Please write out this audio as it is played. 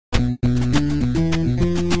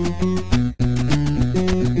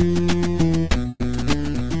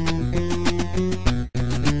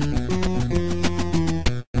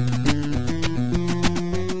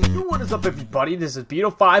everybody, this is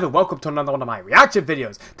Beetle5 and welcome to another one of my reaction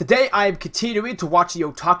videos. Today I am continuing to watch the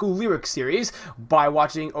Otaku Lyrics series by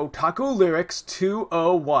watching Otaku Lyrics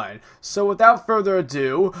 201. So without further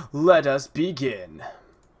ado, let us begin.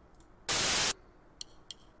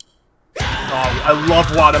 Oh, I love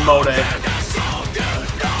Watamote.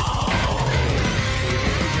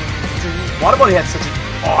 Watamote had such an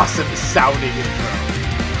awesome sounding intro.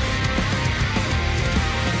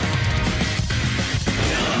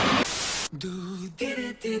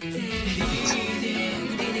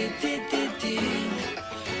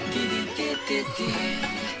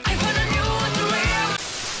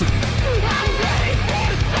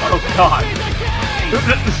 Oh god.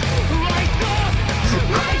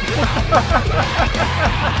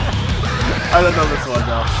 I don't know this one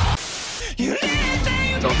though.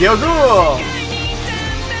 Tokyo Ghoul!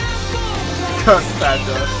 Can't stand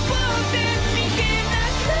it.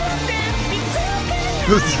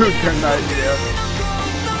 Bazooka Nightmare.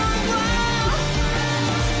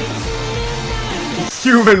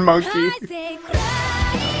 Human monkey.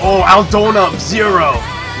 Oh, Aldona Zero.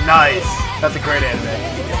 Nice. That's a great anime.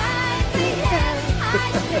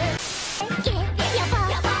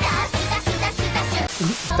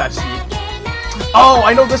 Dachi. Oh,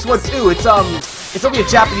 I know this one too. It's only a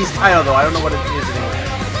Japanese title though. I don't know what it is anyway.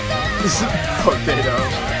 This is Potato.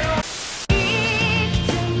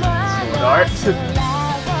 Art.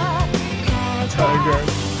 Tiger.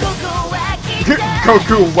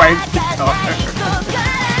 Goku wank guitar.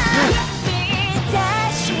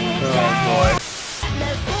 Oh boy.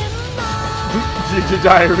 Gigi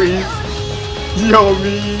Diaries.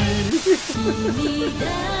 Yomi.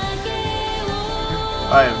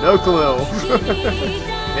 I have no clue.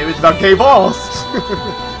 Maybe it's about gay balls.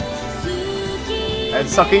 And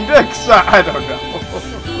sucking dicks. I don't know.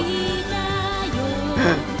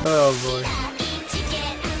 Oh boy.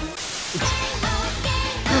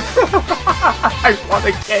 I want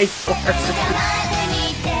a cake for it.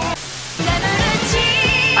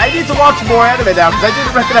 I need to watch more anime now because I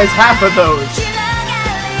didn't recognize half of those.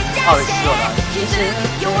 Oh, it's still not.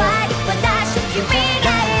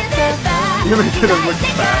 You're making him look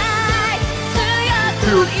fat.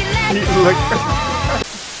 To eat liquor.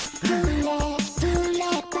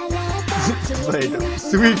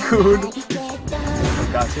 Sweet-Kun. Oh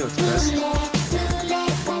god, she looks pissed.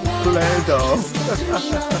 Play-Doh.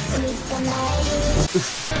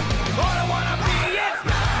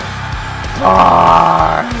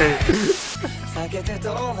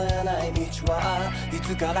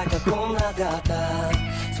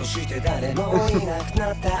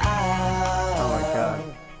 Oh my god.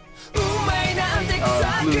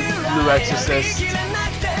 Blue Exorcist.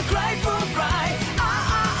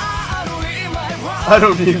 I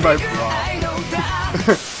don't need my bra.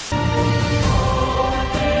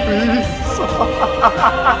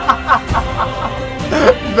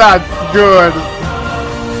 That's good.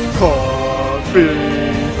 Coffee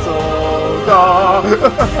soda.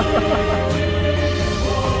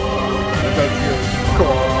 That's good.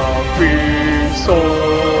 Coffee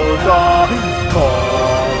soda.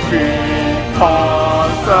 Coffee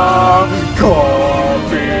pasta.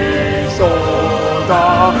 Coffee soda.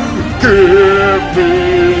 Give me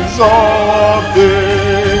something.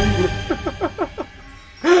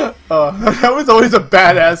 That was always a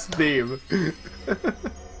badass theme.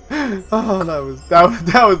 Oh,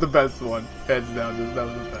 that was the best one. Hands down, that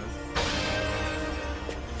was the best.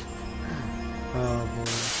 Oh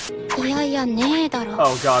boy.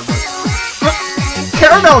 Oh god.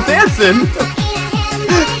 Caramel dancing.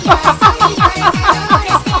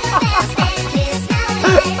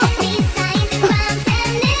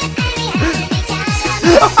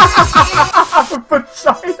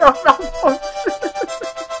 Vagina malfunction.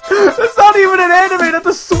 That's not even an anime, that's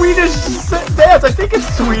a Swedish dance. I think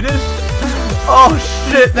it's Swedish. Oh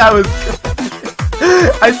shit, that was good.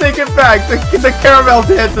 I take it back. The caramel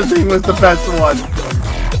dancing thing was the best one.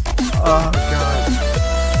 Oh god.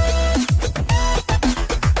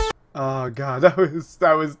 Oh god, that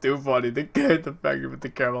was too funny. The fact with the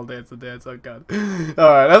caramel dance. Oh god.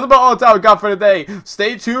 Alright, that's about all the time we got for today.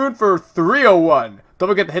 Stay tuned for 301. Don't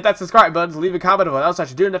forget to hit that subscribe button to leave a comment of what else I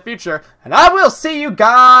should do in the future. And I will see you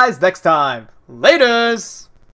guys next time. Laters!